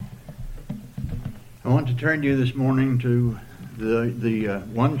I want to turn you this morning to the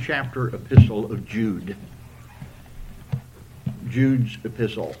one-chapter epistle of Jude. Jude's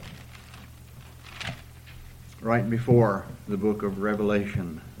epistle, right before the book of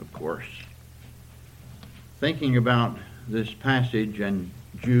Revelation, of course. Thinking about this passage and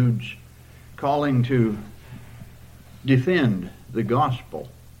Jude's calling to defend the gospel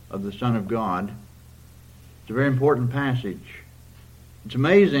of the Son of God, it's a very important passage. It's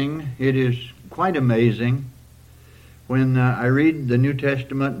amazing, it is quite amazing, when I read the New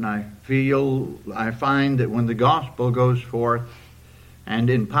Testament and I find that when the gospel goes forth and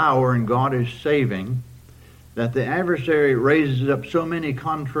in power and God is saving, that the adversary raises up so many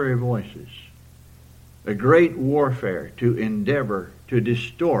contrary voices. A great warfare to endeavor to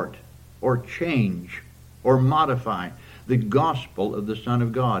distort or change or modify the gospel of the Son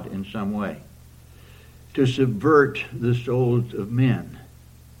of God in some way, to subvert the souls of men.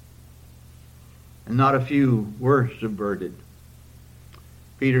 And not a few were subverted.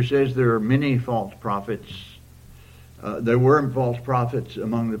 Peter says there are many false prophets. There were false prophets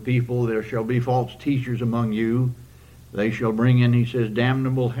among the people. There shall be false teachers among you. They shall bring in, he says,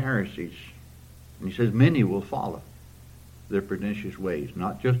 damnable heresies. And he says many will follow their pernicious ways.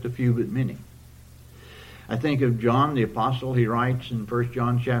 Not just a few, but many. I think of John the Apostle. He writes in 1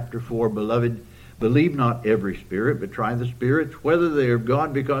 John chapter 4, Beloved, believe not every spirit, but try the spirits, whether they are of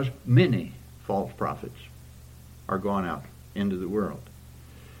God, because many false prophets are gone out into the world.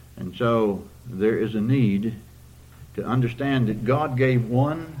 And so there is a need to understand that God gave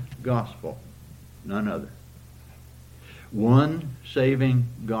one gospel, none other. One saving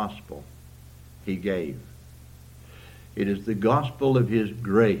gospel he gave. It is the gospel of his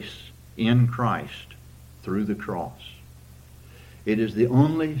grace in Christ through the cross. It is the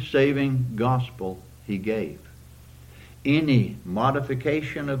only saving gospel he gave. Any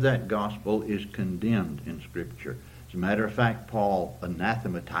modification of that gospel is condemned in Scripture. As a matter of fact, Paul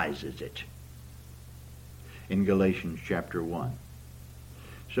anathematizes it in Galatians chapter 1.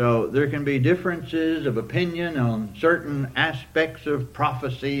 So there can be differences of opinion on certain aspects of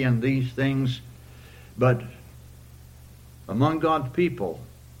prophecy and these things, but among God's people,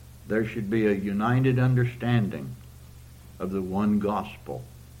 there should be a united understanding of the one gospel,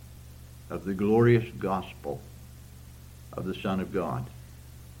 of the glorious gospel of the Son of God.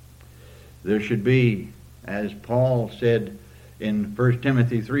 There should be, as Paul said in 1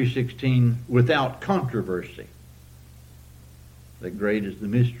 Timothy 3:16, without controversy, that great is the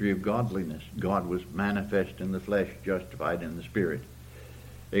mystery of godliness. God was manifest in the flesh, justified in the Spirit,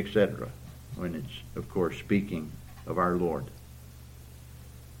 etc., when it's, of course, speaking of our Lord.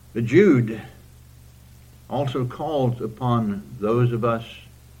 But Jude also calls upon those of us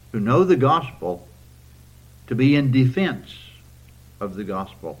who know the gospel to be in defense of the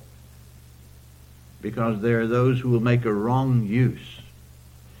gospel, because there are those who will make a wrong use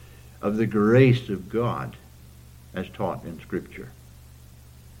of the grace of God as taught in Scripture.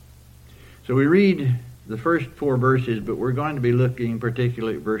 So we read the first 4 verses, but we're going to be looking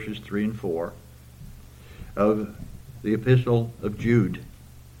particularly at verses 3 and 4 of the epistle of Jude.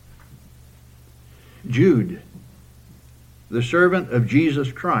 Jude, the servant of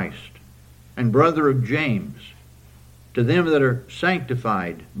Jesus Christ, and brother of James, to them that are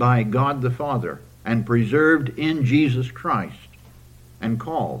sanctified by God the Father, and preserved in Jesus Christ, and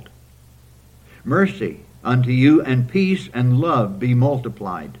called. Mercy unto you, and peace and love be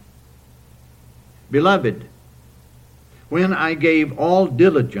multiplied. Beloved, when I gave all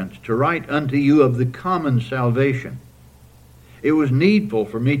diligence to write unto you of the common salvation, it was needful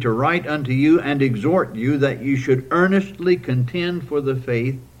for me to write unto you and exhort you that you should earnestly contend for the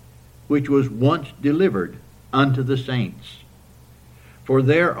faith which was once delivered unto the saints. For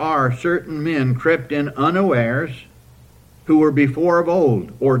there are certain men crept in unawares, who were before of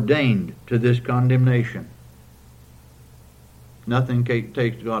old ordained to this condemnation. Nothing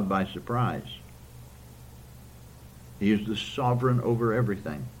takes God by surprise. He is the sovereign over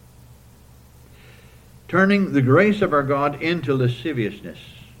everything. Turning the grace of our God into lasciviousness,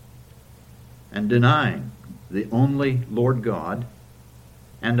 and denying the only Lord God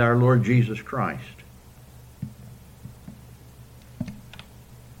and our Lord Jesus Christ.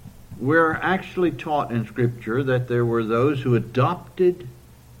 We're actually taught in Scripture that there were those who adopted,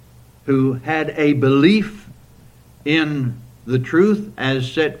 who had a belief in the truth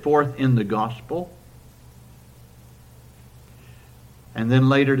as set forth in the gospel, and then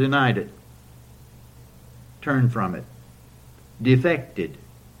later denied it, turned from it, defected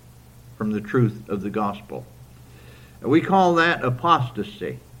from the truth of the gospel. We call that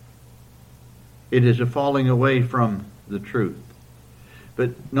apostasy. It is a falling away from the truth.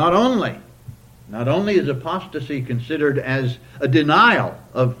 But not only Not only is apostasy considered as a denial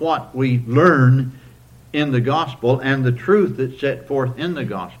of what we learn in the gospel and the truth that's set forth in the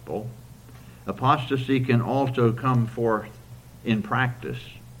gospel, apostasy can also come forth in practice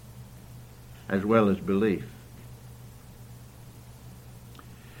as well as belief.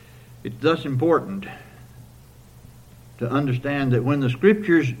 It's thus important to understand that when the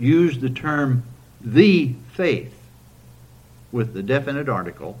Scriptures use the term the faith with the definite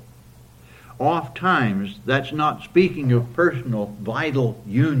article, oft times that's not speaking of personal, vital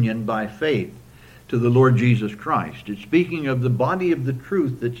union by faith to the Lord Jesus Christ. It's speaking of the body of the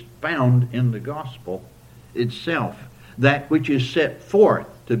truth that's found in the gospel itself. That which is set forth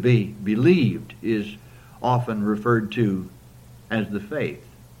to be believed is often referred to as the faith.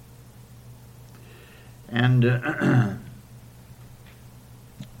 And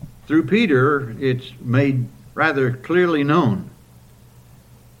through Peter, it's made rather clearly known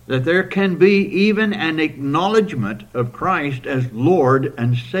that there can be even an acknowledgement of Christ as Lord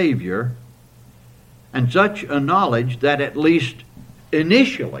and Savior, and such a knowledge that at least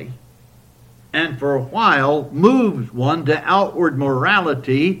initially and for a while moves one to outward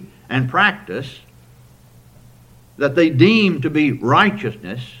morality and practice that they deem to be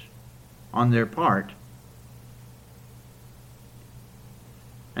righteousness on their part,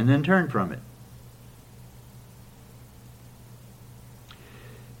 and then turn from it.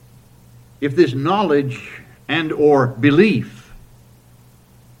 If this knowledge and or belief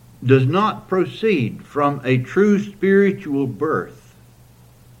does not proceed from a true spiritual birth,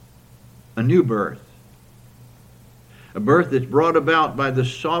 a new birth, a birth that's brought about by the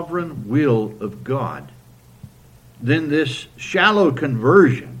sovereign will of God, then this shallow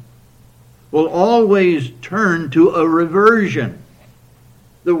conversion will always turn to a reversion.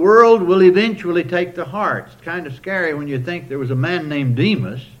 The world will eventually take the heart. It's kind of scary when you think there was a man named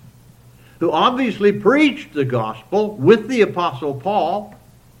Demas who obviously preached the gospel with the Apostle Paul.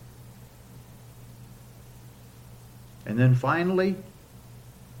 And then finally,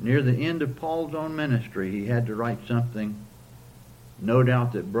 near the end of Paul's own ministry, he had to write something, no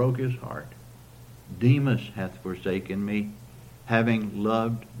doubt, that broke his heart. Demas hath forsaken me, having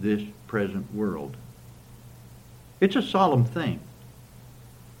loved this present world. It's a solemn thing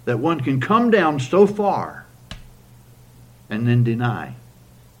that one can come down so far and then deny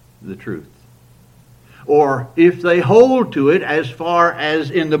the truth. Or if they hold to it as far as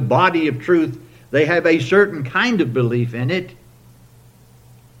in the body of truth, they have a certain kind of belief in it,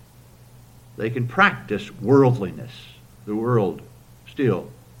 they can practice worldliness, the world still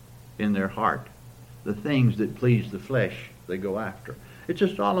in their heart. The things that please the flesh they go after. It's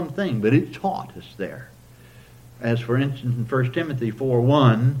a solemn thing, but it taught us there. As for instance in 1 Timothy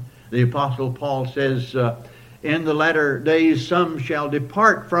 4:1, the Apostle Paul says, in the latter days some shall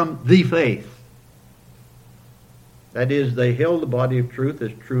depart from the faith. That is, they held the body of truth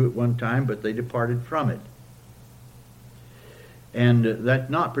as true at one time, but they departed from it. And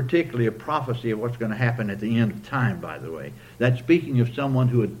that's not particularly a prophecy of what's going to happen at the end of time, by the way. That's speaking of someone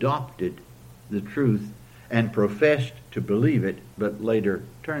who adopted the truth and professed to believe it, but later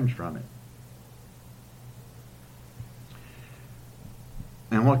turns from it.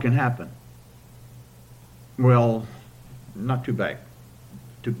 And what can happen? Well, not too back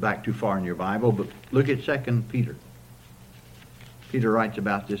too far in your Bible, but look at 2 Peter. Peter writes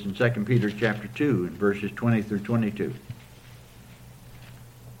about this in 2 Peter chapter 2 in verses 20 through 22.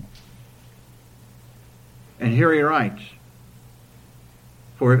 And here he writes,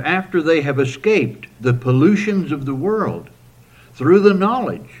 for if after they have escaped the pollutions of the world through the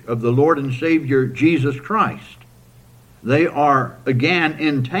knowledge of the Lord and Savior Jesus Christ, they are again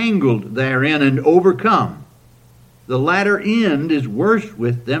entangled therein and overcome, the latter end is worse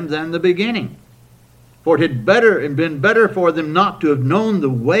with them than the beginning. For it had been better for them not to have known the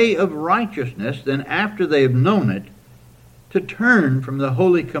way of righteousness than after they have known it, to turn from the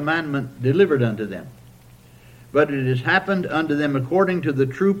holy commandment delivered unto them. But it has happened unto them according to the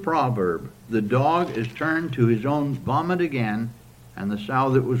true proverb, the dog is turned to his own vomit again, and the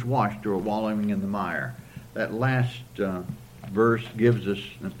sow that was washed are wallowing in the mire. That last verse gives us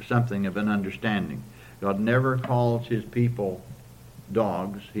something of an understanding. God never calls his people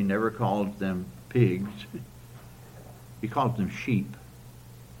dogs. He never calls them pigs. He calls them sheep.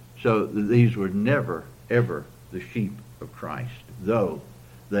 So these were never, ever the sheep of Christ, though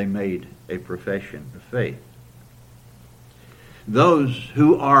they made a profession of faith. Those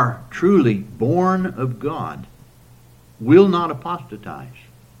who are truly born of God will not apostatize.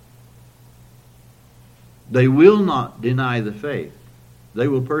 They will not deny the faith. They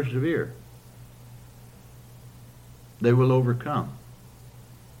will persevere. They will overcome.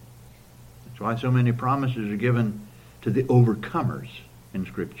 That's That's why so many promises are given to the overcomers in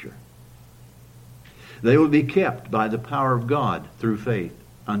Scripture. They will be kept by the power of God through faith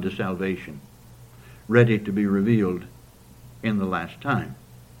unto salvation, ready to be revealed in the last time.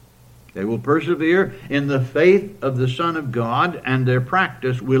 They will persevere in the faith of the Son of God, and their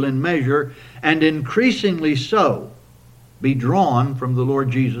practice will in measure, and increasingly so, be drawn from the Lord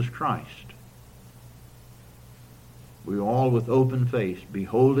Jesus Christ. We all with open face,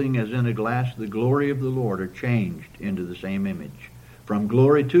 beholding as in a glass the glory of the Lord, are changed into the same image, from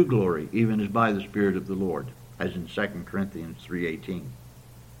glory to glory, even as by the Spirit of the Lord, as in 2 Corinthians 3:18.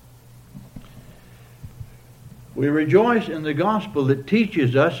 We rejoice in the gospel that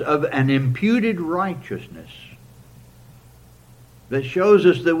teaches us of an imputed righteousness that shows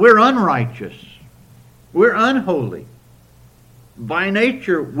us that we're unrighteous, we're unholy. By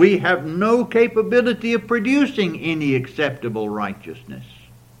nature, we have no capability of producing any acceptable righteousness.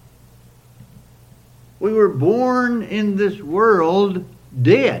 We were born in this world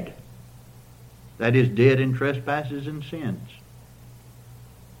dead. That is, dead in trespasses and sins.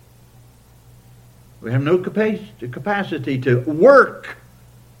 We have no capacity to work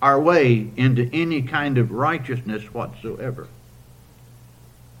our way into any kind of righteousness whatsoever.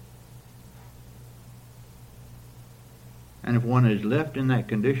 And if one is left in that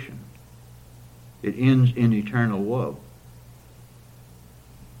condition, it ends in eternal woe.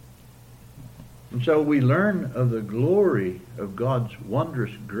 And so we learn of the glory of God's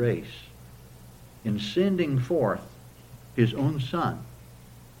wondrous grace in sending forth His own Son,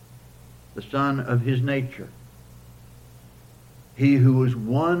 the Son of His nature, He who was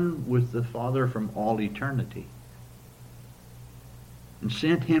one with the Father from all eternity, and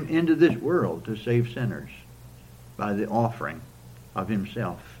sent Him into this world to save sinners by the offering of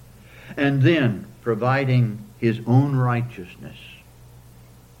Himself, and then providing His own righteousness,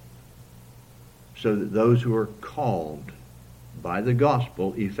 so that those who are called by the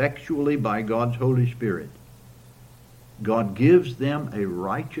gospel, effectually by God's Holy Spirit, God gives them a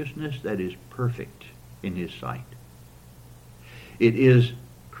righteousness that is perfect in His sight. It is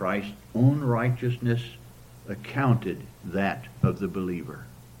Christ's own righteousness accounted that of the believer.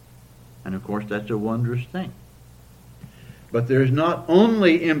 And of course that's a wondrous thing. But there's not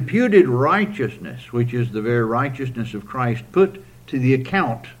only imputed righteousness, which is the very righteousness of Christ put to the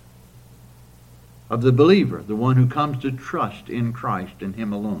account of the believer, the one who comes to trust in Christ and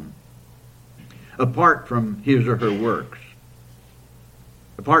Him alone, apart from his or her works,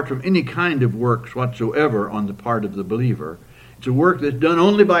 apart from any kind of works whatsoever on the part of the believer. It's a work that's done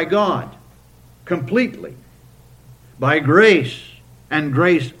only by God, completely, by grace and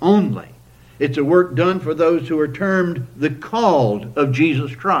grace only. It's a work done for those who are termed the called of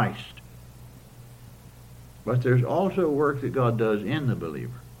Jesus Christ. But there's also work that God does in the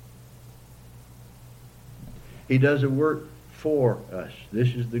believer. He does a work for us.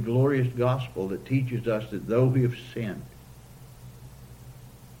 This is the glorious gospel that teaches us that though we have sinned,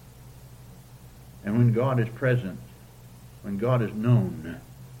 and when God is present, when God is known,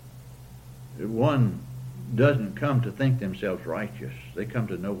 one doesn't come to think themselves righteous. They come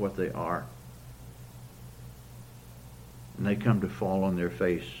to know what they are. And they come to fall on their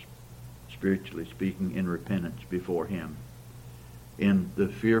face, spiritually speaking, in repentance before Him, in the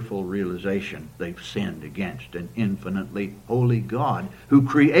fearful realization they've sinned against an infinitely holy God who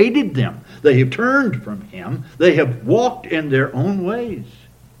created them. They have turned from Him. They have walked in their own ways,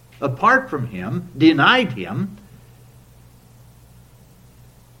 apart from Him, denied Him.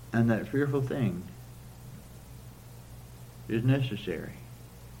 And that fearful thing is necessary.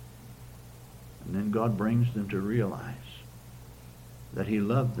 And then God brings them to realize that He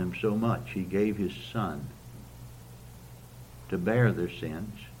loved them so much, He gave His Son to bear their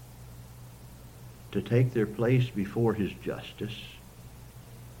sins, to take their place before His justice,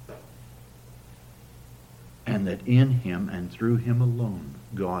 and that in Him and through Him alone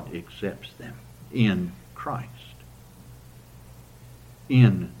God accepts them in Christ,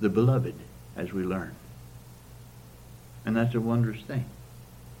 in the beloved, as we learn. And that's a wondrous thing.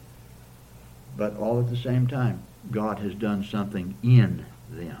 But all at the same time, God has done something in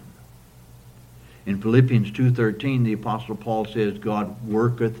them. In Philippians 2:13, the Apostle Paul says, God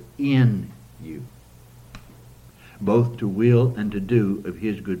worketh in you, both to will and to do of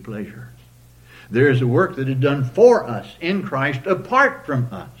His good pleasure. There is a work that is done for us in Christ apart from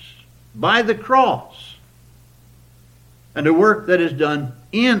us, by the cross. And a work that is done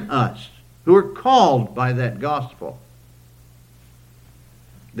in us, who are called by that gospel,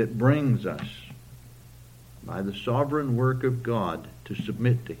 that brings us, by the sovereign work of God, to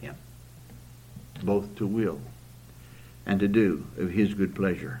submit to Him, both to will and to do of His good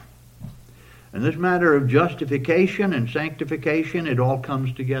pleasure. And this matter of justification and sanctification, it all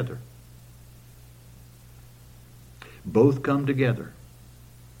comes together. Both come together.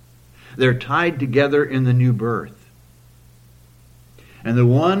 They're tied together in the new birth. And the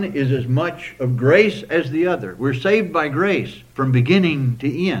one is as much of grace as the other. We're saved by grace from beginning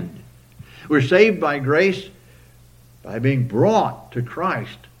to end. We're saved by grace by being brought to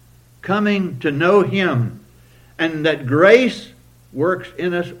Christ, coming to know Him. And that grace works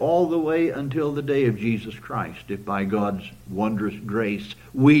in us all the way until the day of Jesus Christ, if by God's wondrous grace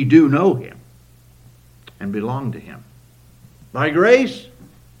we do know Him and belong to Him. By grace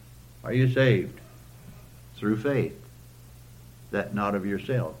are you saved? Through faith, that not of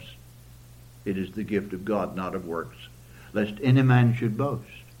yourselves. It is the gift of God, not of works, lest any man should boast.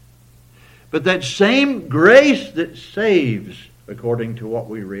 But that same grace that saves, according to what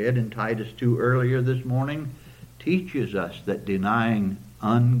we read in Titus 2 earlier this morning, teaches us that denying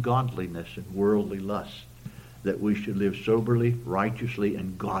ungodliness and worldly lust, that we should live soberly, righteously,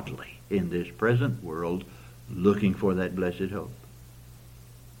 and godly in this present world, looking for that blessed hope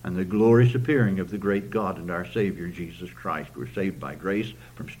and the glorious appearing of the great God and our Savior, Jesus Christ. We're saved by grace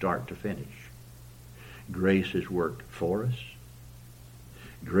from start to finish. Grace has worked for us.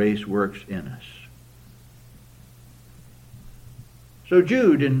 Grace works in us. So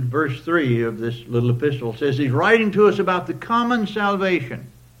Jude, in verse 3 of this little epistle, says he's writing to us about the common salvation.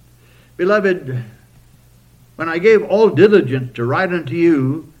 Beloved, when I gave all diligence to write unto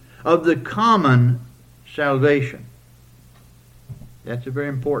you of the common salvation. That's a very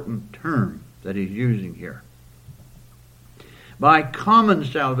important term that he's using here. By common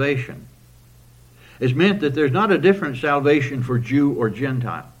salvation is meant that there's not a different salvation for Jew or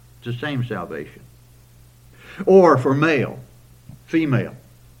Gentile. It's the same salvation. Or for male, female,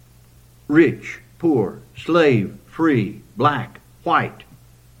 rich, poor, slave, free, black, white.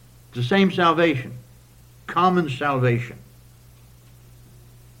 It's the same salvation. Common salvation.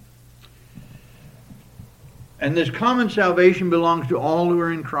 And this common salvation belongs to all who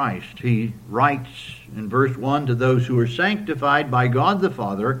are in Christ. He writes in verse 1, to those who are sanctified by God the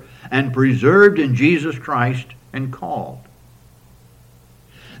Father and preserved in Jesus Christ and called.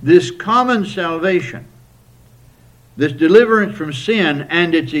 This common salvation, this deliverance from sin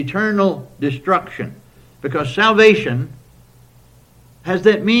and its eternal destruction, because salvation has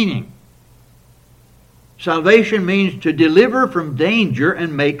that meaning. Salvation means to deliver from danger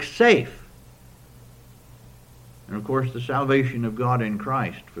and make safe. And of course, the salvation of God in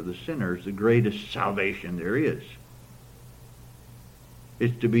Christ for the sinner is the greatest salvation there is.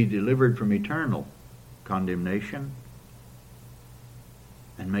 It's to be delivered from eternal condemnation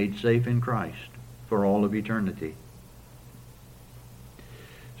and made safe in Christ for all of eternity.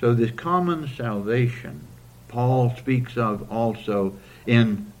 So this common salvation, Paul speaks of also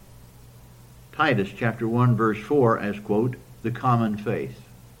in Titus chapter 1 verse 4 as, quote, the common faith.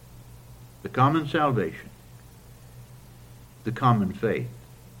 The common salvation. The common faith.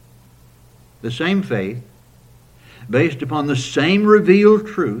 The same faith, based upon the same revealed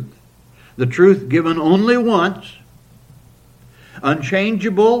truth, the truth given only once,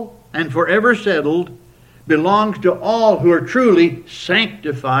 unchangeable and forever settled, belongs to all who are truly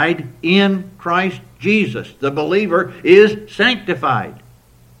sanctified in Christ Jesus. The believer is sanctified.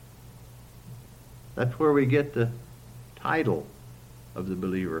 That's where we get the title of the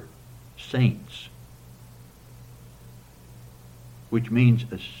believer, saints, which means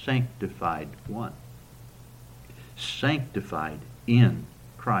a sanctified one. Sanctified in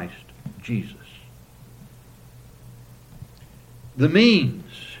Christ Jesus. The means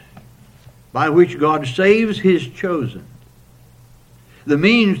by which God saves His chosen. The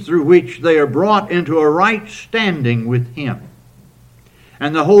means through which they are brought into a right standing with Him.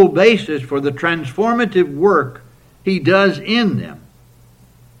 And the whole basis for the transformative work He does in them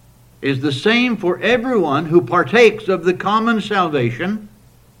is the same for everyone who partakes of the common salvation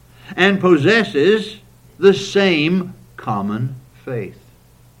and possesses the same common faith.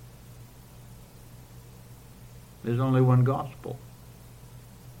 There's only one gospel.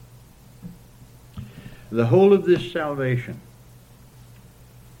 The whole of this salvation,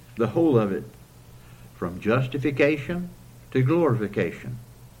 the whole of it, from justification to glorification,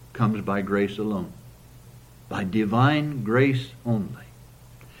 comes by grace alone, by divine grace only.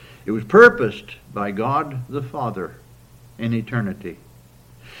 It was purposed by God the Father in eternity.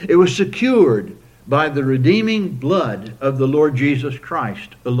 It was secured by the redeeming blood of the Lord Jesus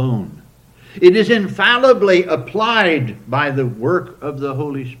Christ alone. It is infallibly applied by the work of the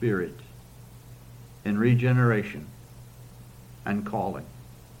Holy Spirit in regeneration and calling.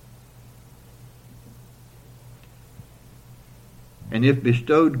 And if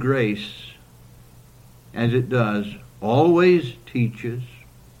bestowed grace as it does, always teaches,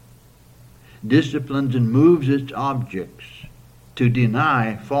 disciplines, and moves its objects to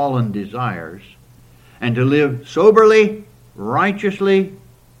deny fallen desires and to live soberly, righteously,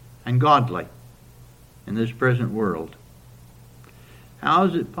 and godly in this present world. How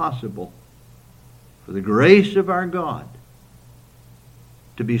is it possible for the grace of our God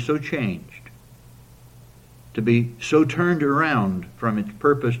to be so changed, to be so turned around from its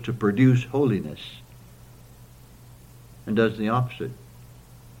purpose to produce holiness, and does the opposite,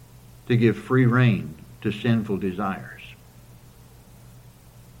 to give free rein to sinful desires?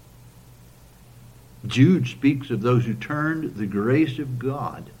 Jude speaks of those who turned the grace of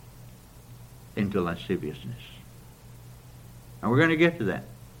God into lasciviousness. And we're going to get to that.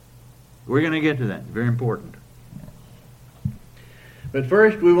 We're going to get to that. Very important. But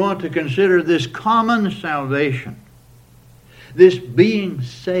first we want to consider this common salvation. This being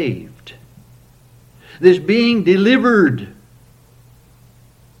saved. This being delivered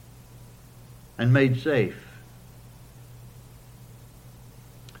and made safe.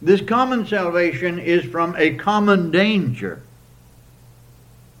 This common salvation is from a common danger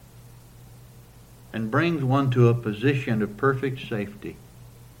and brings one to a position of perfect safety.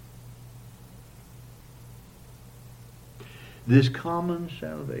 This common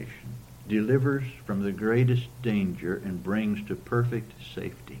salvation delivers from the greatest danger and brings to perfect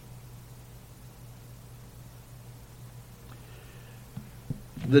safety.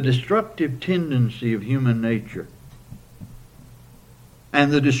 The destructive tendency of human nature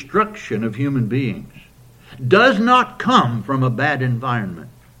and the destruction of human beings does not come from a bad environment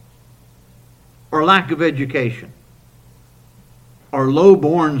or lack of education or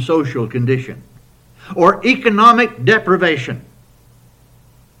low-born social condition or economic deprivation.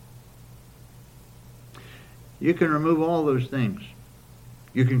 You can remove all those things.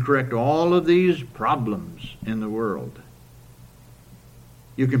 You can correct all of these problems in the world.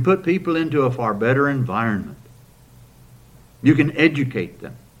 You can put people into a far better environment. You can educate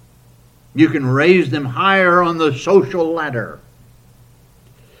them. You can raise them higher on the social ladder.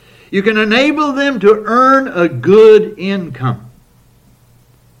 You can enable them to earn a good income.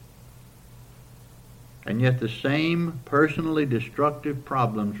 And yet the same personally destructive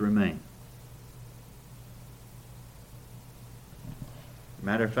problems remain.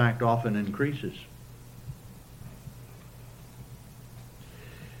 Matter of fact, often increases.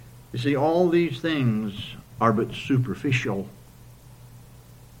 You see, all these things are but superficial.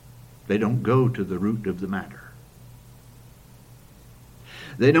 They don't go to the root of the matter.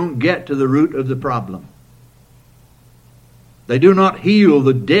 They don't get to the root of the problem. They do not heal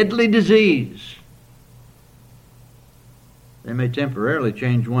the deadly disease. They may temporarily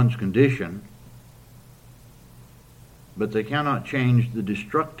change one's condition, but they cannot change the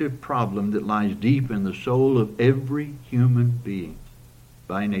destructive problem that lies deep in the soul of every human being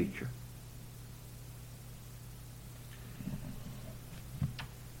by nature.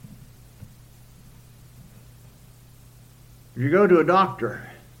 If you go to a doctor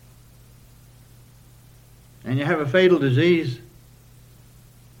and you have a fatal disease,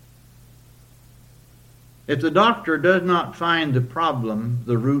 if the doctor does not find the problem,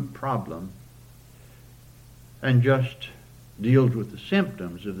 the root problem, and just deals with the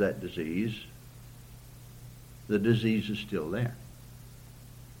symptoms of that disease, the disease is still there.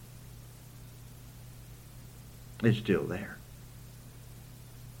 It's still there.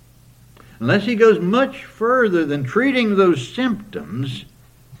 Unless he goes much further than treating those symptoms,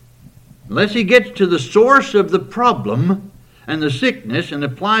 unless he gets to the source of the problem and the sickness and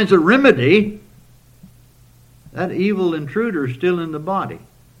applies a remedy, that evil intruder is still in the body.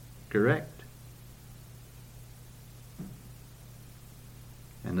 Correct?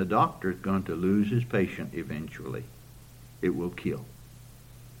 And the doctor is going to lose his patient eventually. It will kill.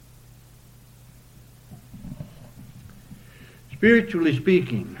 Spiritually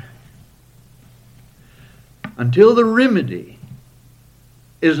speaking, until the remedy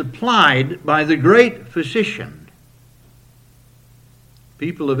is applied by the great physician,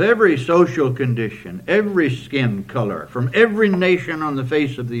 people of every social condition, every skin color, from every nation on the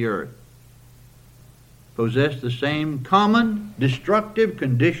face of the earth, possess the same common destructive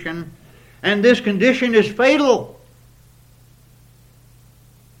condition, and this condition is fatal.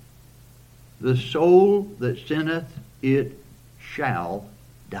 The soul that sinneth, it shall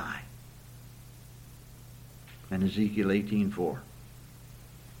die. And Ezekiel 18:4.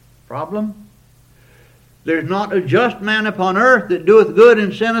 Problem? There's not a just man upon earth that doeth good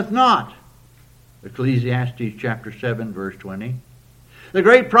and sinneth not. Ecclesiastes chapter 7, verse 20. The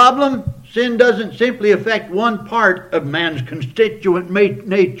great problem, sin doesn't simply affect one part of man's constituent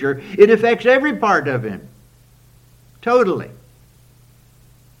nature. It affects every part of him. Totally.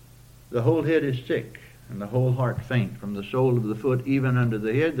 The whole head is sick, and the whole heart faint. From the sole of the foot even unto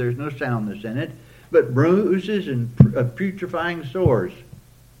the head, there's no soundness in it, but bruises and putrefying sores,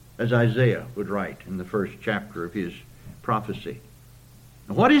 as Isaiah would write in the first chapter of his prophecy.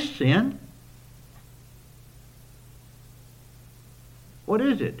 Now, what is sin? What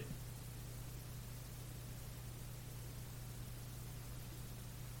is it?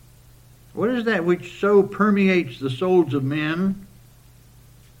 What is that which so permeates the souls of men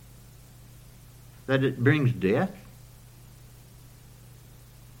that it brings death?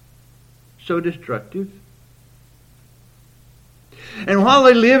 So destructive. And while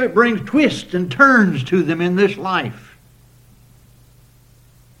they live, it brings twists and turns to them in this life.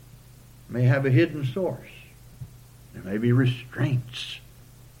 It may have a hidden source. There may be restraints.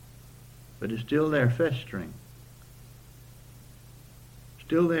 But it's still there, festering.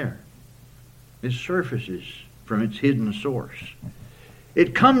 Still there. It surfaces from its hidden source.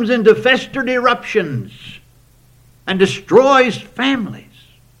 It comes into festered eruptions and destroys families,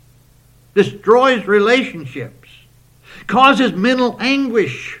 destroys relationships, causes mental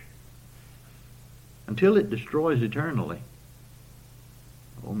anguish until it destroys eternally.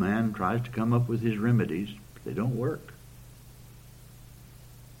 Oh, man tries to come up with his remedies, but they don't work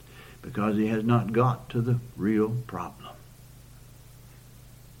because he has not got to the real problem.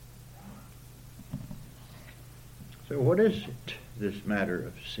 So what is it, this matter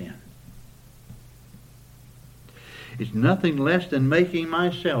of sin? It's nothing less than making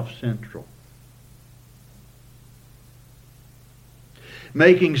myself central.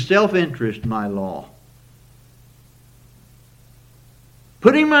 Making self-interest my law.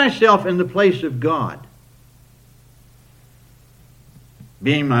 Putting myself in the place of God.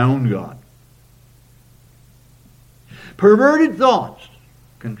 Being my own God. Perverted thoughts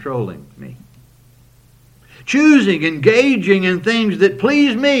controlling me. Choosing, engaging in things that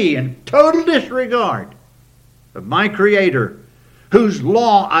please me in total disregard of my Creator, whose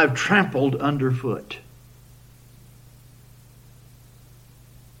law I've trampled underfoot.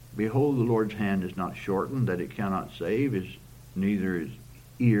 Behold, the Lord's hand is not shortened that it cannot save, neither is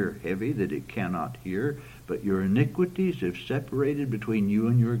ear heavy that it cannot hear, but your iniquities have separated between you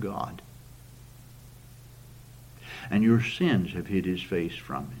and your God, and your sins have hid his face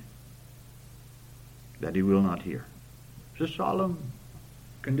from him, that he will not hear. It's a solemn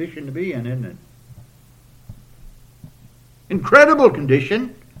condition to be in, isn't it? Incredible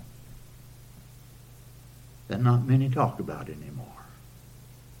condition that not many talk about anymore.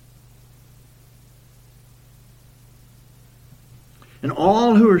 And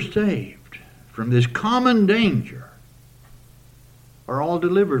all who are saved from this common danger are all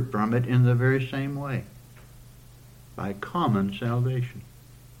delivered from it in the very same way, by common salvation.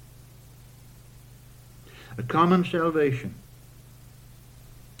 A common salvation.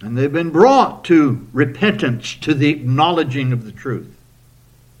 And they've been brought to repentance, to the acknowledging of the truth,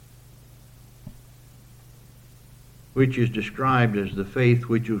 which is described as the faith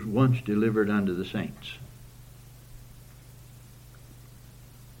which was once delivered unto the saints.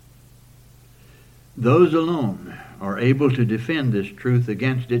 Those alone are able to defend this truth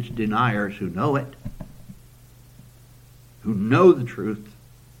against its deniers who know it, who know the truth,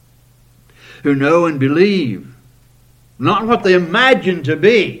 who know and believe not what they imagine to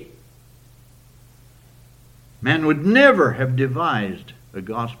be. Man would never have devised a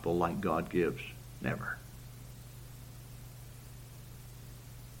gospel like God gives. Never.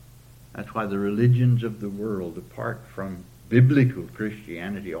 That's why the religions of the world, apart from biblical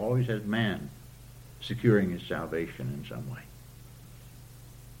Christianity, always has man securing his salvation in some way.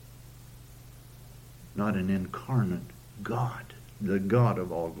 Not an incarnate God, the God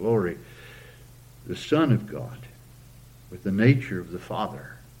of all glory, the Son of God, with the nature of the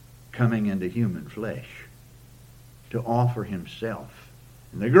Father, coming into human flesh to offer himself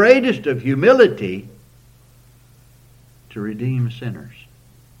in the greatest of humility to redeem sinners,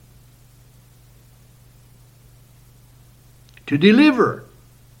 to deliver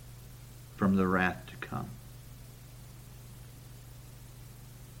from the wrath to come.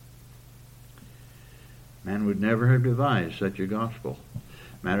 Man would never have devised such a gospel.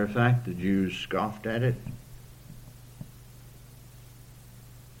 Matter of fact, the Jews scoffed at it.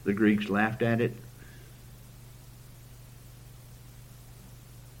 The Greeks laughed at it.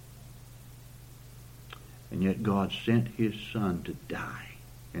 And yet God sent his Son to die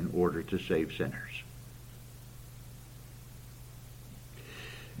in order to save sinners.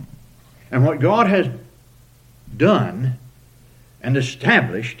 And what God has done and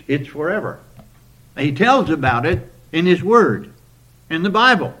established it's forever. He tells about it in His Word, in the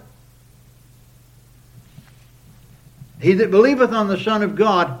Bible. He that believeth on the Son of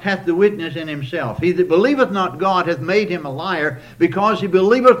God hath the witness in himself. He that believeth not God hath made him a liar, because he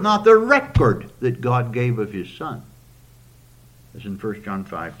believeth not the record that God gave of His Son. That's in 1 John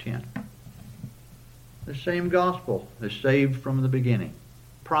 5:10. The same gospel is saved from the beginning.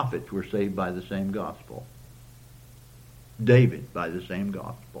 Prophets were saved by the same gospel. David by the same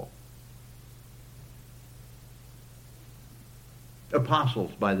gospel.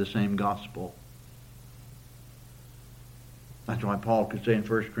 Apostles by the same gospel. That's why Paul could say in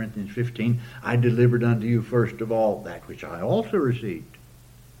 1 Corinthians 15, I delivered unto you first of all that which I also received.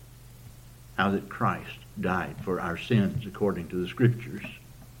 How that Christ died for our sins according to the Scriptures,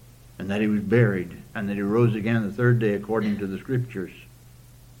 and that He was buried, and that He rose again the third day according to the Scriptures.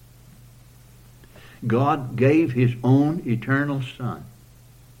 God gave His own eternal Son,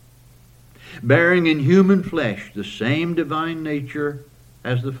 bearing in human flesh the same divine nature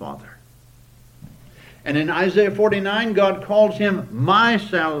as the Father. And in Isaiah 49, God calls Him my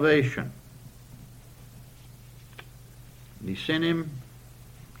salvation. And He sent Him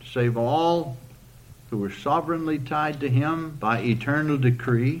to save all who were sovereignly tied to Him by eternal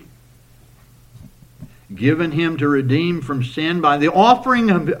decree, given Him to redeem from sin by the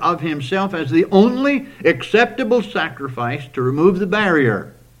offering of Himself as the only acceptable sacrifice to remove the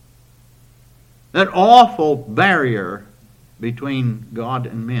barrier, that awful barrier between God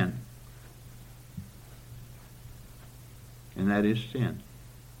and men. And that is sin.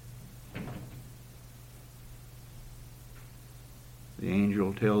 The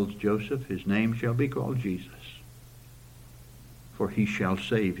angel tells Joseph his name shall be called Jesus, for he shall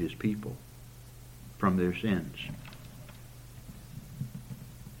save his people from their sins.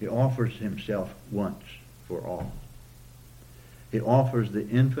 He offers himself once for all. He offers the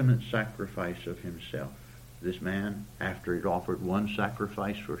infinite sacrifice of himself. This man, after he'd offered one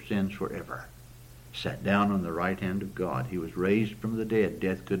sacrifice for sins forever, sat down on the right hand of God. He was raised from the dead.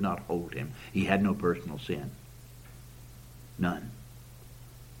 Death could not hold him. He had no personal sin. None.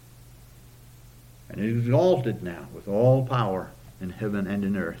 And he is exalted now with all power in heaven and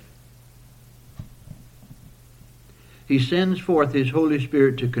in earth. He sends forth His Holy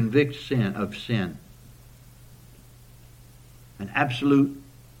Spirit to convict sin of sin. An absolute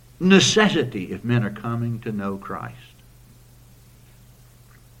necessity if men are coming to know Christ.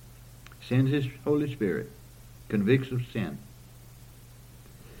 Sends His Holy Spirit, convicts of sin,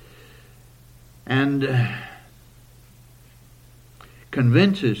 and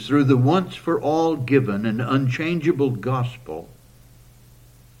convinces through the once for all given and unchangeable gospel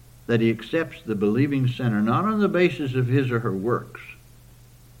that He accepts the believing sinner not on the basis of his or her works,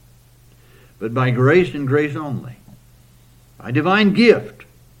 but by grace and grace only, by divine gift,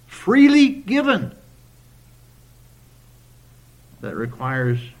 freely given, that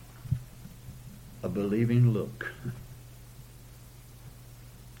requires a believing look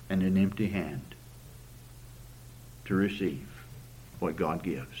and an empty hand to receive what God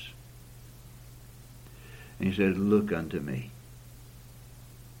gives. And He says, look unto me.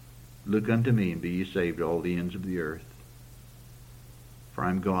 Look unto me and be ye saved, all the ends of the earth. For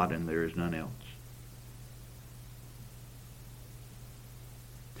I am God and there is none else.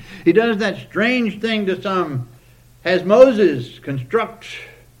 He does that strange thing to some, has Moses construct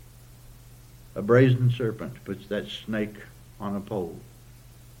a brazen serpent, puts that snake on a pole,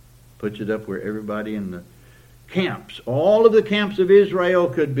 puts it up where everybody in the camps, all of the camps of Israel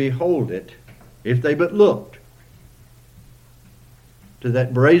could behold it if they but looked to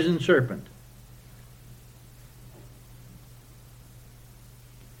that brazen serpent.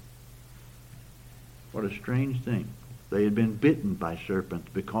 What a strange thing. They had been bitten by serpents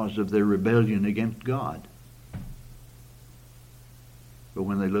because of their rebellion against God. But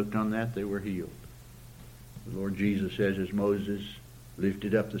when they looked on that, they were healed. The Lord Jesus says, as Moses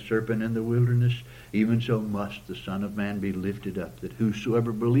lifted up the serpent in the wilderness, even so must the Son of Man be lifted up, that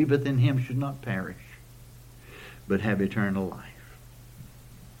whosoever believeth in Him should not perish, but have eternal life.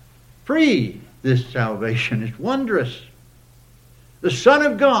 Free, this salvation is wondrous. The Son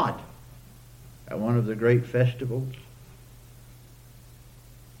of God, at one of the great festivals,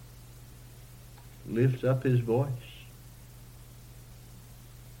 lifts up His voice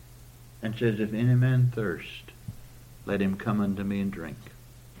and says, if any man thirst, let him come unto me and drink.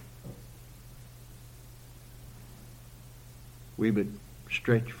 We but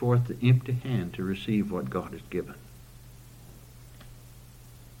stretch forth the empty hand to receive what God has given.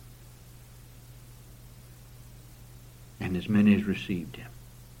 And as many as received Him,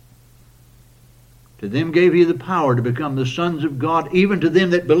 To them gave he the power to become the sons of God, even to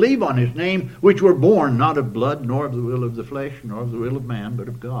them that believe on his name, which were born not of blood, nor of the will of the flesh, nor of the will of man, but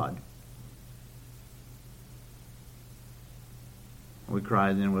of God. We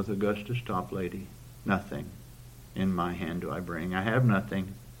cry then with Augustus Toplady, nothing in my hand do I bring. I have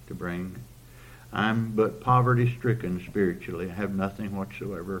nothing to bring. I'm but poverty-stricken spiritually. I have nothing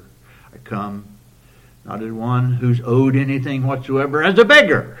whatsoever. I come not as one who's owed anything whatsoever, as a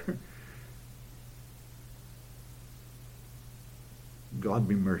beggar. God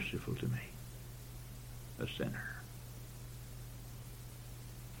be merciful to me, a sinner.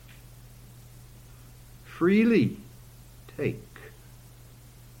 Freely take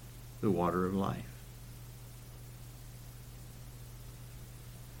the water of life.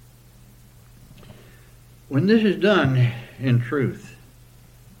 When this is done in truth,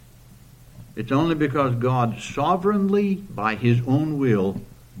 it's only because God sovereignly, by his own will,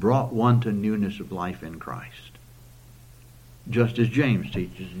 brought one to newness of life in Christ. Just as James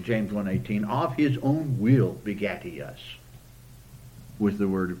teaches in James 1:18, of his own will begat he us with the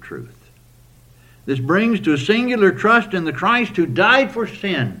word of truth. This brings to a singular trust in the Christ who died for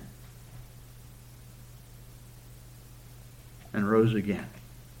sin and rose again.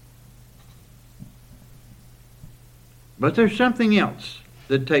 But there's something else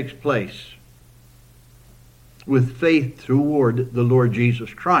that takes place with faith toward the Lord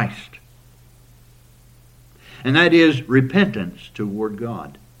Jesus Christ. And that is repentance toward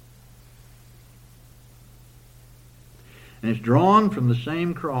God. And it's drawn from the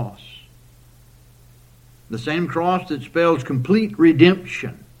same cross. The same cross that spells complete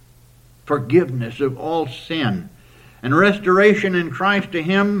redemption, forgiveness of all sin, and restoration in Christ to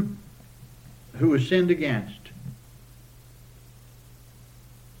him who was sinned against.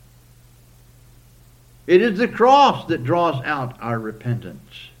 It is the cross that draws out our repentance.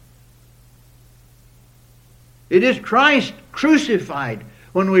 It is Christ crucified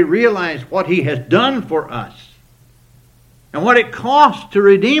when we realize what he has done for us and what it costs to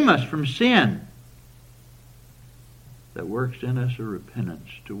redeem us from sin that works in us a repentance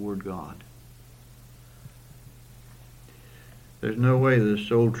toward God. There's no way the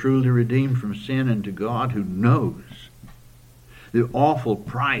soul truly redeemed from sin and to God, who knows the awful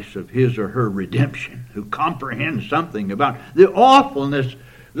price of his or her redemption, who comprehends something about the awfulness,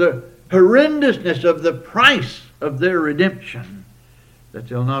 the horrendousness of the price of their redemption, that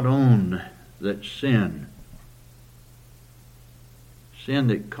they'll not own that sin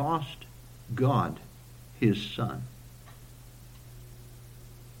that cost God his Son,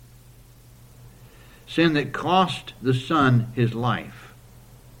 sin that cost the Son his life,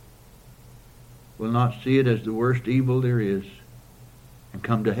 will not see it as the worst evil there is and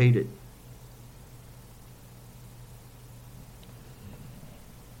come to hate it.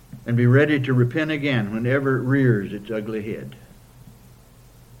 And be ready to repent again whenever it rears its ugly head.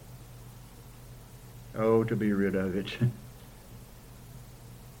 Oh, to be rid of it.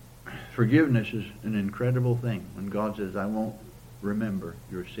 Forgiveness is an incredible thing when God says, I won't remember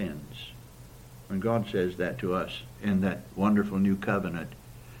your sins. When God says that to us in that wonderful new covenant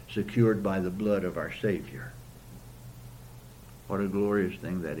secured by the blood of our Savior. What a glorious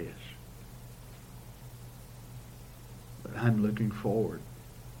thing that is. But I'm looking forward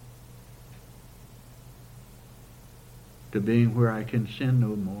to being where I can sin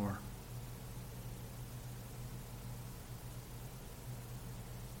no more.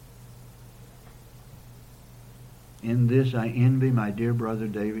 In this I envy my dear brother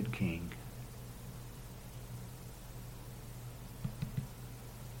David King.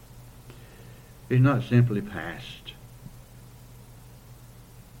 He's not simply past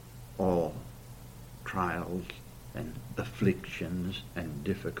all trials and afflictions and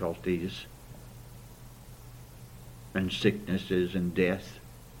difficulties and sicknesses and death.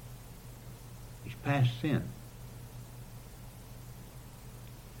 He's past sin.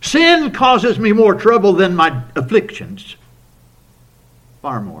 Sin causes me more trouble than my afflictions.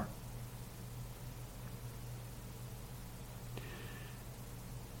 Far more.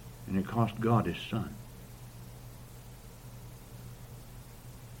 And it cost God his Son.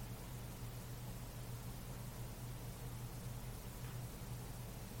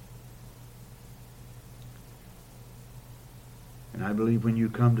 And I believe when you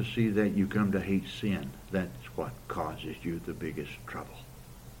come to see that, you come to hate sin. That's what causes you the biggest trouble.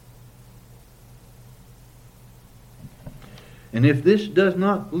 And if this does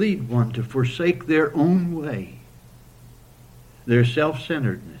not lead one to forsake their own way, their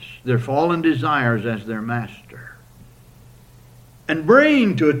self-centeredness, their fallen desires as their master, and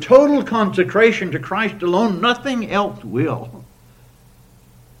bring to a total consecration to Christ alone, nothing else will.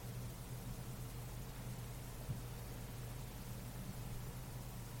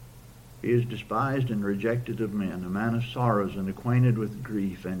 He is despised and rejected of men, a man of sorrows and acquainted with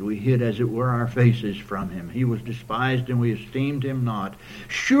grief, and we hid as it were our faces from him. He was despised, and we esteemed him not.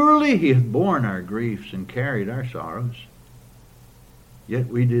 Surely he hath borne our griefs and carried our sorrows. Yet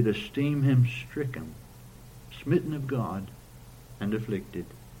we did esteem him stricken, smitten of God, and afflicted.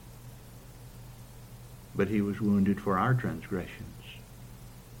 But he was wounded for our transgressions.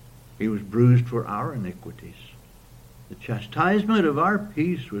 He was bruised for our iniquities. The chastisement of our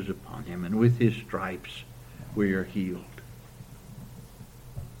peace was upon him, and with his stripes we are healed.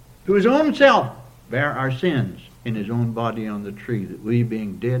 Who his own self bare our sins in his own body on the tree, that we,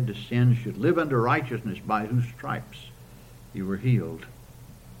 being dead to sin, should live unto righteousness, by whose stripes you were healed.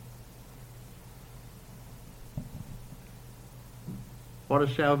 What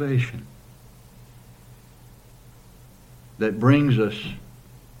a salvation that brings us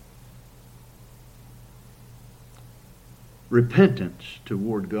repentance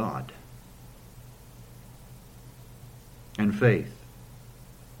toward God and faith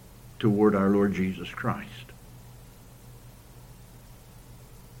toward our Lord Jesus Christ.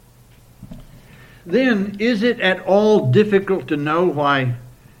 Then, is it at all difficult to know why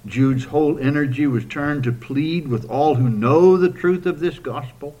Jude's whole energy was turned to plead with all who know the truth of this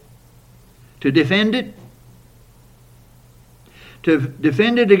gospel? To defend it? To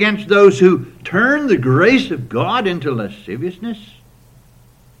defend it against those who turn the grace of God into lasciviousness?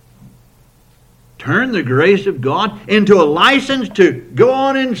 Turn the grace of God into a license to go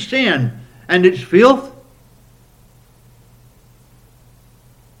on in sin and its filth?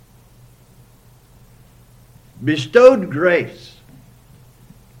 Bestowed grace,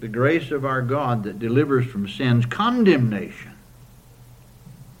 the grace of our God that delivers from sin's condemnation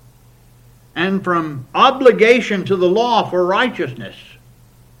and from obligation to the law for righteousness,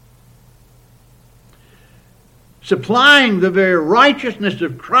 supplying the very righteousness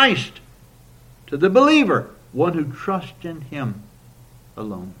of Christ to the believer, one who trusts in him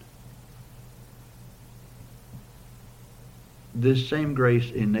alone. This same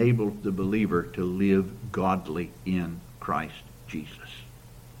grace enables the believer to live godly in Christ Jesus.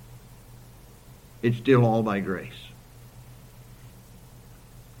 It's still all by grace.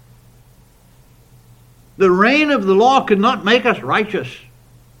 The reign of the law could not make us righteous.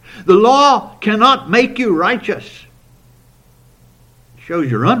 The law cannot make you righteous. It shows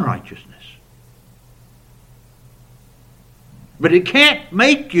your unrighteousness. But it can't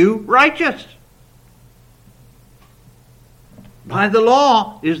make you righteous. By the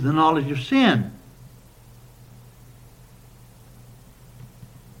law is the knowledge of sin.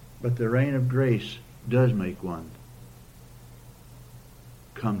 But the reign of grace does make one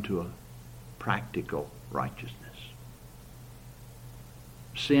come to a practical righteousness.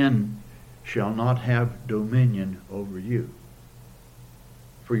 Sin shall not have dominion over you,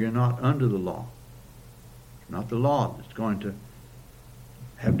 for you're not under the law. It's not the law that's going to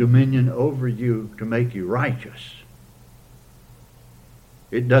have dominion over you to make you righteous.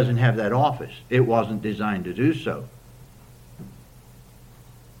 It doesn't have that office. It wasn't designed to do so.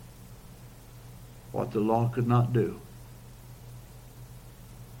 What the law could not do,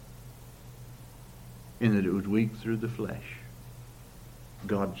 in that it was weak through the flesh.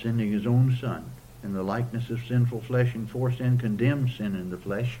 God sending his own Son in the likeness of sinful flesh, and for sin condemned sin in the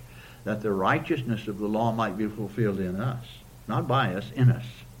flesh, that the righteousness of the law might be fulfilled in us. Not by us, in us.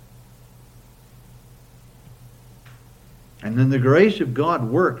 And then the grace of God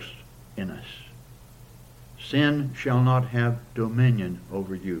works in us. Sin shall not have dominion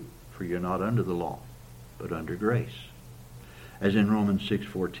over you, for you're not under the law, but under grace. As in Romans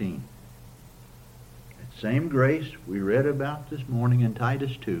 6:14. Same grace we read about this morning in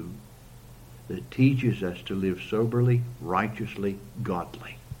Titus 2 that teaches us to live soberly, righteously,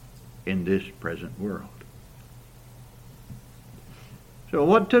 godly in this present world. So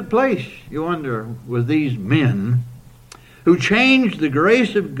what took place, you wonder, with these men who changed the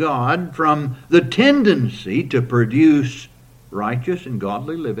grace of God from the tendency to produce righteous and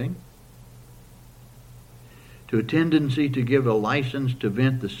godly living to a tendency to give a license to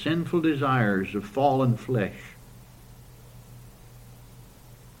vent the sinful desires of fallen flesh?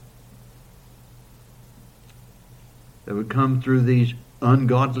 That would come through these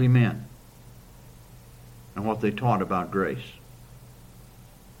ungodly men and what they taught about grace.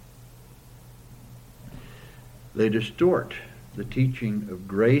 They distort the teaching of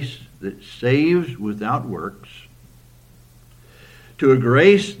grace that saves without works to a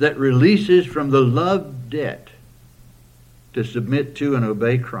grace that releases from the love debt to submit to and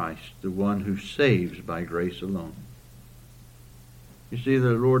obey Christ, the one who saves by grace alone. You see,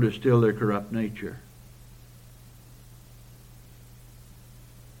 the Lord is still their corrupt nature.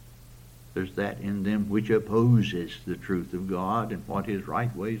 There's that in them which opposes the truth of God and what His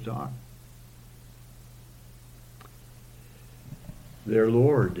right ways are. Their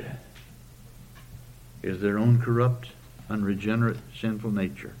Lord is their own corrupt, unregenerate, sinful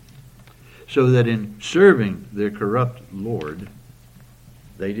nature. So that in serving their corrupt Lord,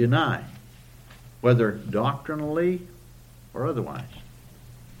 they deny, whether doctrinally or otherwise,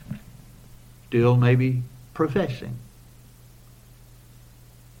 still maybe professing,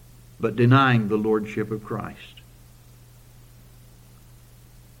 but denying the lordship of Christ.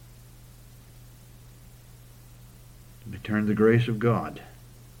 They turn the grace of God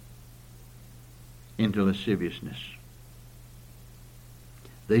into lasciviousness.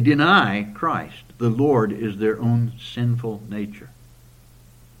 They deny Christ. The Lord is their own sinful nature.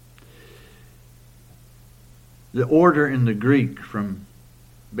 The order in the Greek from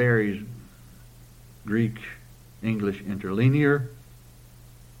Barry's Greek-English interlinear,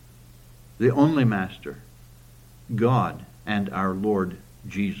 the only master, God and our Lord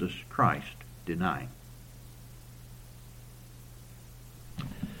Jesus Christ, denying.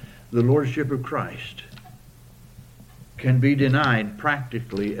 The lordship of Christ can be denied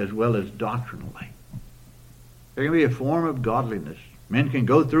practically as well as doctrinally. There can be a form of godliness. Men can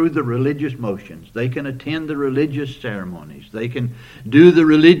go through the religious motions. They can attend the religious ceremonies. They can do the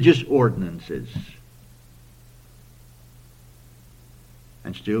religious ordinances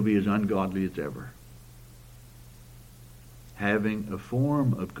and still be as ungodly as ever. Having a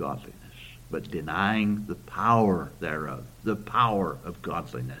form of godliness, but denying the power thereof, the power of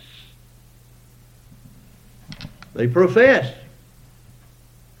godliness. They profess,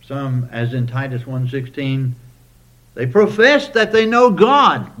 some, as in Titus 1:16, they profess that they know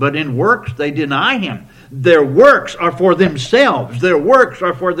God, but in works they deny Him. Their works are for themselves. Their works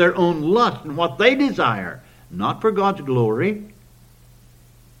are for their own lust and what they desire, not for God's glory,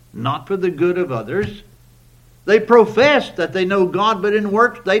 not for the good of others. They profess that they know God, but in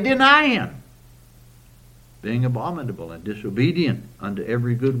works they deny Him, being abominable and disobedient unto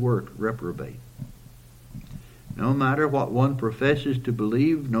every good work, reprobate. No matter what one professes to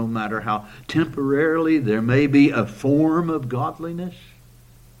believe, no matter how temporarily there may be a form of godliness,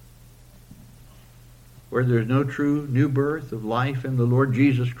 where there's no true new birth of life in the Lord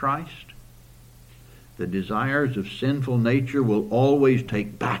Jesus Christ, the desires of sinful nature will always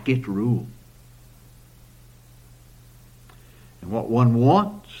take back its rule. And what one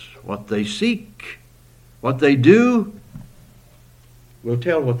wants, what they seek, what they do, will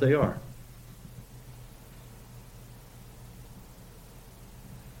tell what they are.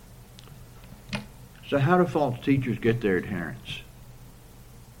 So how do false teachers get their adherents?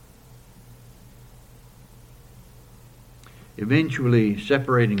 Eventually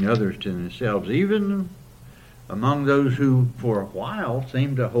separating others to themselves, even among those who for a while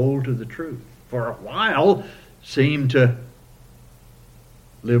seem to hold to the truth, for a while seem to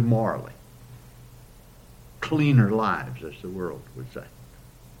live morally, cleaner lives, as the world would say.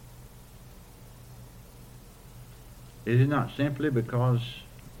 It is not simply because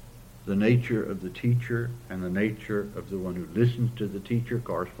the nature of the teacher and the nature of the one who listens to the teacher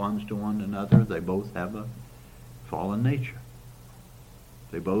corresponds to one another. They both have a fallen nature.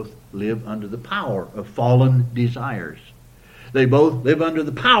 They both live under the power of fallen desires. They both live under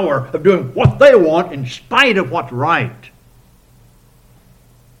the power of doing what they want in spite of what's right.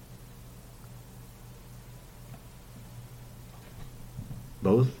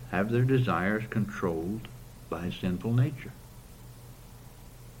 Both have their desires controlled by a sinful nature.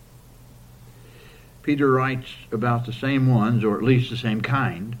 Peter writes about the same ones, or at least the same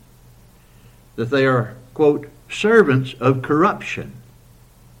kind, that they are, quote, servants of corruption.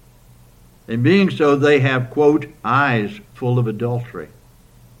 In being so, they have, quote, eyes full of adultery,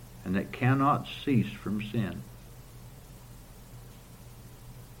 and that cannot cease from sin.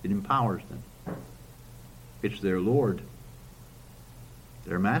 It empowers them. It's their Lord,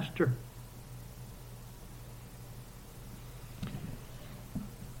 their master.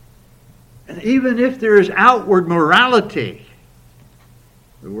 And even if there is outward morality,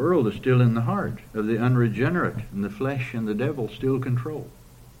 the world is still in the heart of the unregenerate, and the flesh and the devil still control.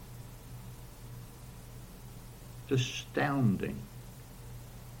 It's astounding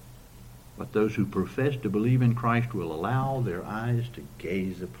what those who profess to believe in Christ will allow their eyes to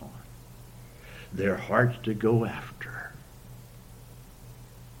gaze upon, their hearts to go after,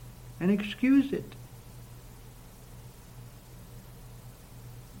 and excuse it.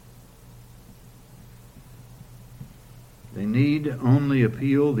 They need only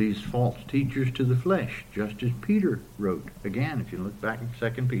appeal, these false teachers, to the flesh, just as Peter wrote. Again, if you look back in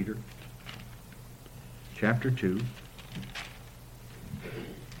 2 Peter chapter 2,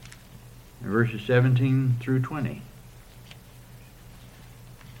 verses 17 through 20.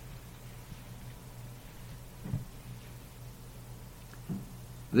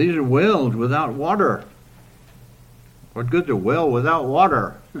 These are wells without water. What good's a well without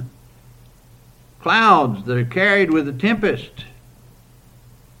water? Clouds that are carried with a tempest.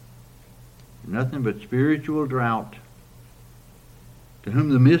 Nothing but spiritual drought, to whom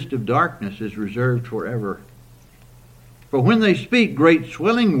the mist of darkness is reserved forever. For when they speak great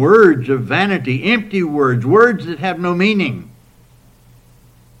swelling words of vanity, empty words, words that have no meaning,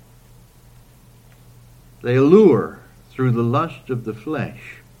 they allure through the lust of the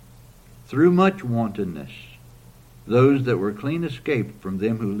flesh, through much wantonness, those that were clean escaped from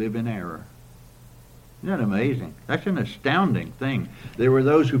them who live in error. Isn't that amazing? That's an astounding thing. There were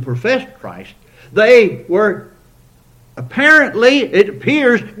those who professed Christ. They were apparently, it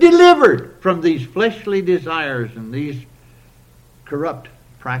appears, delivered from these fleshly desires and these corrupt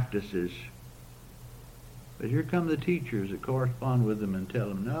practices. But here come the teachers that correspond with them and tell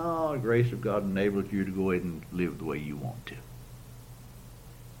them, no, the grace of God enables you to go ahead and live the way you want to.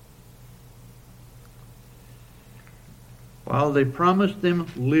 While they promise them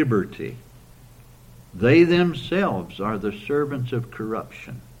liberty, they themselves are the servants of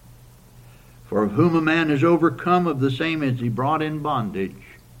corruption. For of whom a man is overcome, of the same is he brought in bondage.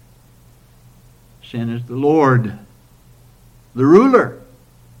 Sin is the Lord, the ruler.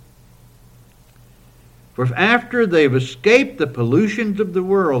 For after they've escaped the pollutions of the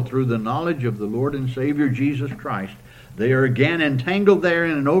world through the knowledge of the Lord and Savior Jesus Christ, they are again entangled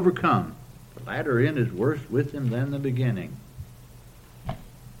therein and overcome. The latter end is worse with them than the beginning.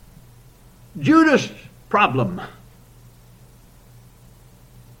 Judas' problem.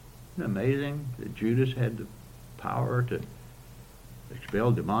 Isn't it amazing that Judas had the power to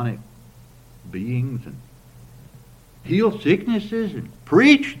expel demonic beings and heal sicknesses and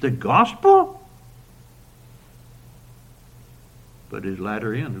preach the gospel? But his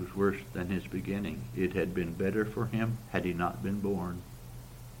latter end was worse than his beginning. It had been better for him had he not been born.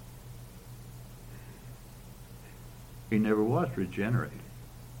 He never was regenerated.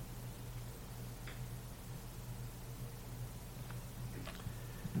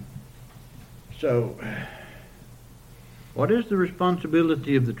 So, what is the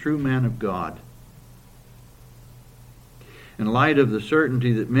responsibility of the true man of God? In light of the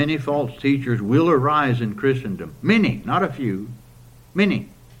certainty that many false teachers will arise in Christendom. Many, not a few. Many.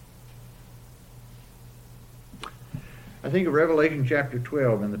 I think of Revelation chapter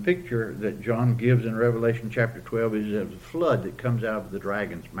 12, and the picture that John gives in Revelation chapter 12 is of the flood that comes out of the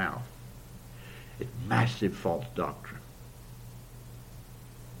dragon's mouth. It's massive false doctrine.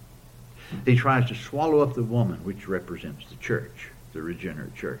 He tries to swallow up the woman, which represents the church, the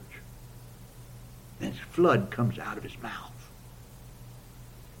regenerate church. And this flood comes out of his mouth.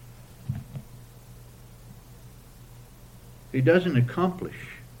 He doesn't accomplish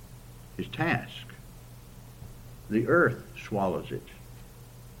his task. The earth swallows it.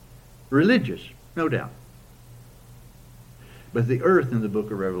 Religious, no doubt. But the earth in the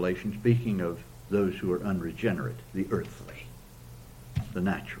book of Revelation, speaking of those who are unregenerate, the earthly, the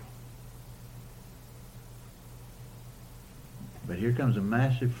natural. But here comes a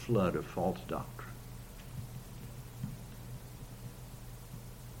massive flood of false doctrine.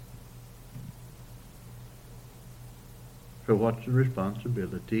 So what's the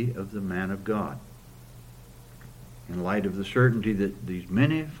responsibility of the man of God? In light of the certainty that these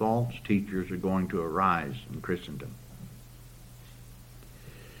many false teachers are going to arise in Christendom.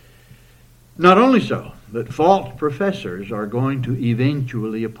 Not only so, but false professors are going to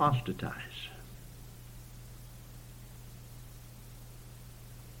eventually apostatize.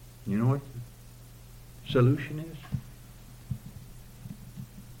 You know what the solution is?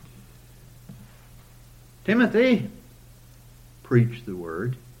 Timothy, preach the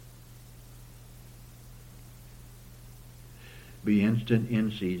word. Be instant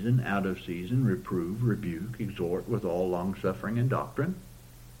in season, out of season, reprove, rebuke, exhort with all longsuffering and doctrine.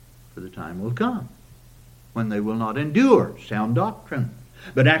 For the time will come when they will not endure sound doctrine,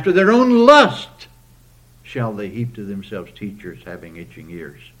 but after their own lust shall they heap to themselves teachers having itching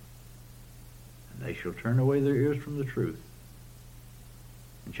ears. And they shall turn away their ears from the truth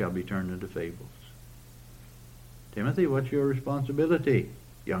and shall be turned into fables. Timothy, what's your responsibility,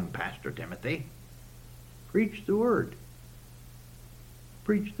 young Pastor Timothy? Preach the word.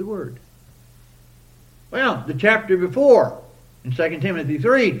 Preach the word. Well, the chapter before, in 2 Timothy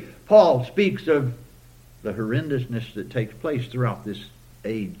 3, Paul speaks of the horrendousness that takes place throughout this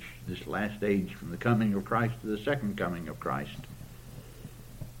age, this last age, from the coming of Christ to the second coming of Christ.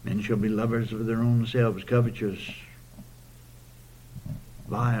 Men shall be lovers of their own selves, covetous,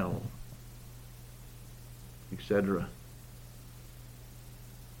 vile, etc.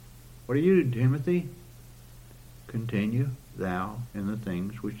 What do you do, Timothy? Continue thou in the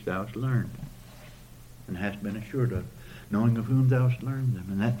things which thou hast learned and hast been assured of, knowing of whom thou hast learned them,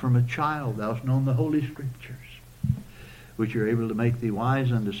 and that from a child thou hast known the Holy Scriptures, which are able to make thee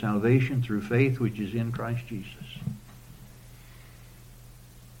wise unto salvation through faith which is in Christ Jesus.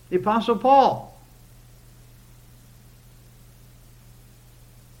 The Apostle Paul,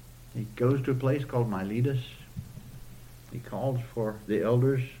 he goes to a place called Miletus. He calls for the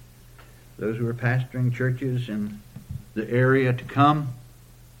elders, those who are pastoring churches in the area, to come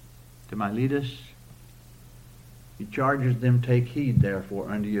to Miletus. He charges them, take heed therefore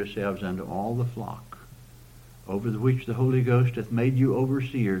unto yourselves and to all the flock, over the which the Holy Ghost hath made you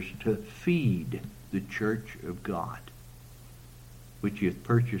overseers, to feed the church of God, which he hath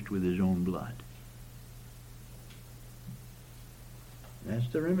purchased with his own blood. That's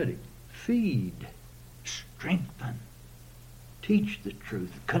the remedy. Feed, strengthen, teach the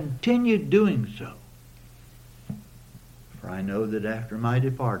truth, continue doing so. For I know that after my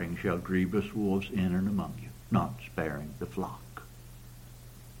departing shall grievous wolves enter among you, not sparing the flock.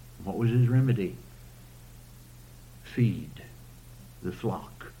 What was his remedy? Feed the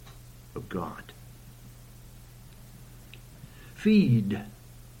flock of God. Feed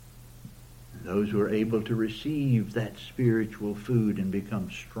those who are able to receive that spiritual food and become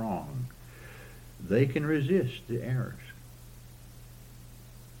strong. They can resist the errors.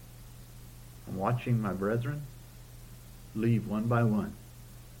 I'm watching my brethren leave one by one.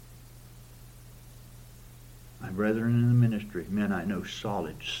 My brethren in the ministry, men I know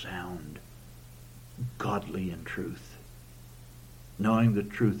solid, sound, godly in truth, knowing the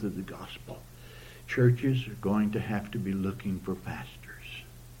truth of the gospel. Churches are going to have to be looking for pastors.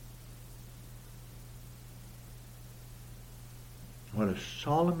 What a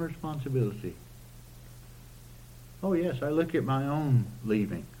solemn responsibility. Oh yes, I look at my own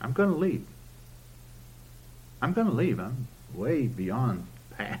leaving. I'm going to leave. I'm going to leave. I'm way beyond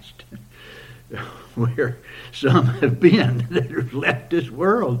past where some have been that have left this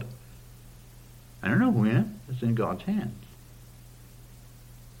world. I don't know when. It's in God's hands.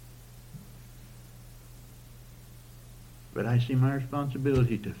 But I see my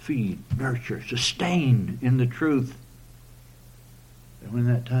responsibility to feed, nurture, sustain in the truth. And when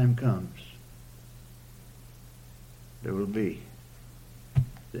that time comes, there will be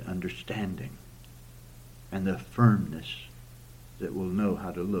the understanding and the firmness that will know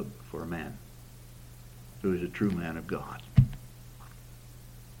how to look for a man who is a true man of God.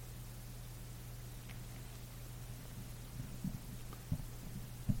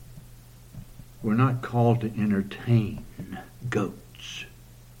 We're not called to entertain goats.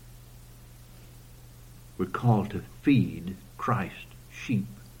 We're called to feed Christ's sheep.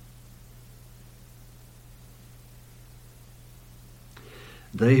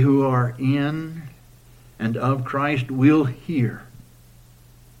 They who are in and of Christ will hear.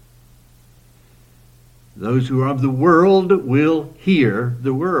 Those who are of the world will hear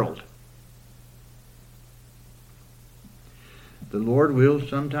the world. The Lord will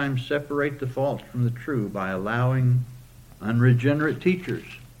sometimes separate the false from the true by allowing unregenerate teachers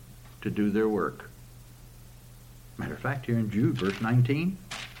to do their work. Matter of fact, here in Jude, verse 19,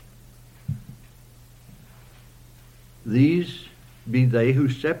 these be they who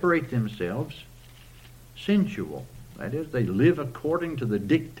separate themselves sensual. That is, they live according to the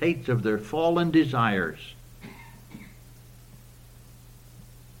dictates of their fallen desires,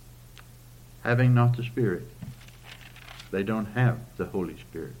 having not the Spirit. They don't have the Holy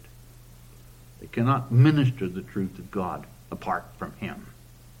Spirit. They cannot minister the truth of God apart from Him.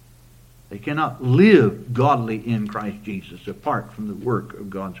 They cannot live godly in Christ Jesus apart from the work of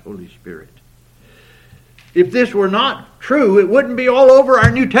God's Holy Spirit. If this were not true, it wouldn't be all over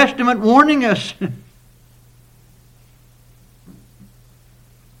our New Testament warning us.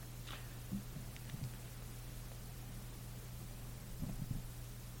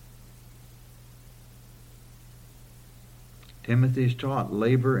 Timothy's taught,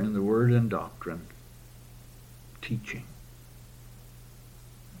 labor in the word and doctrine, teaching.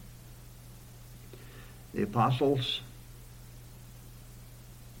 The apostles,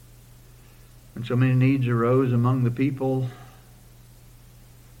 when so many needs arose among the people,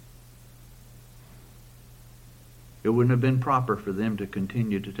 it wouldn't have been proper for them to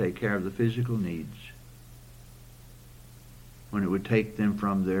continue to take care of the physical needs when it would take them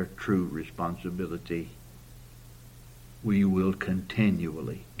from their true responsibility. We will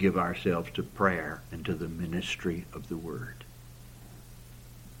continually give ourselves to prayer and to the ministry of the Word.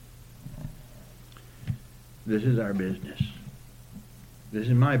 This is our business. This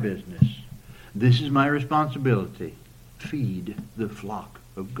is my business. This is my responsibility. Feed the flock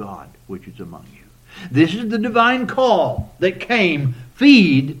of God which is among you. This is the divine call that came.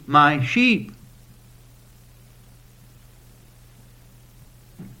 Feed my sheep.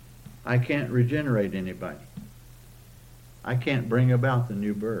 I can't regenerate anybody. I can't bring about the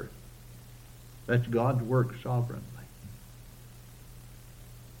new birth. That's God's work sovereignly.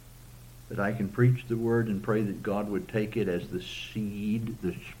 But I can preach the word and pray that God would take it as the seed,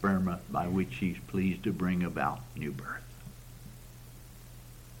 the sperma, by which He's pleased to bring about new birth.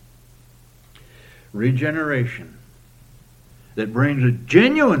 Regeneration that brings a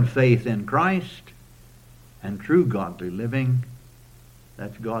genuine faith in Christ and true godly living.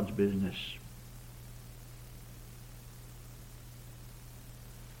 That's God's business.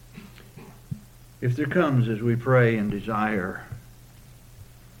 If there comes, as we pray and desire,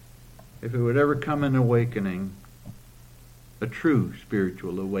 if it would ever come an awakening, a true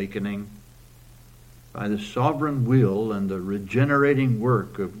spiritual awakening, by the sovereign will and the regenerating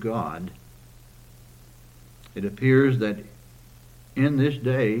work of God, it appears that in this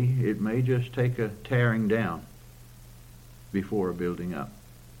day it may just take a tearing down before a building up.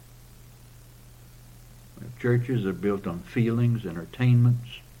 Churches are built on feelings,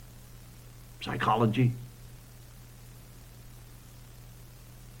 entertainments, psychology,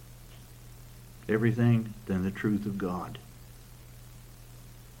 everything than the truth of God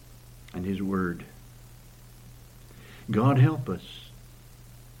and His Word. God help us.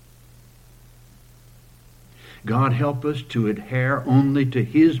 God help us to adhere only to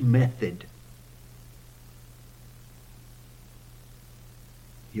His method.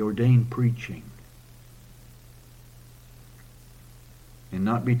 He ordained preaching, and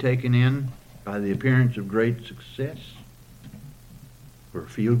not be taken in by the appearance of great success, where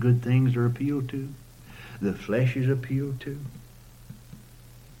feel-good things are appealed to, the flesh is appealed to.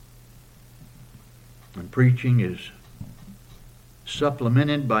 And preaching is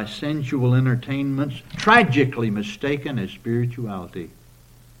supplemented by sensual entertainments, tragically mistaken as spirituality.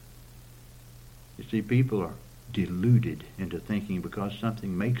 You see, people are deluded into thinking because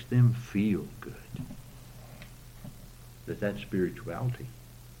something makes them feel good that that's spirituality.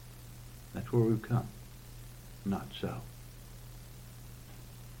 That's where we've come. Not so.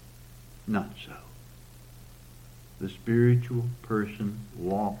 Not so. The spiritual person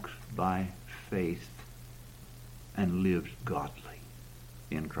walks by faith and lives godly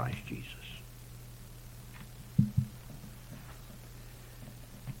in Christ Jesus.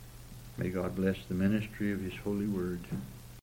 May God bless the ministry of His holy word.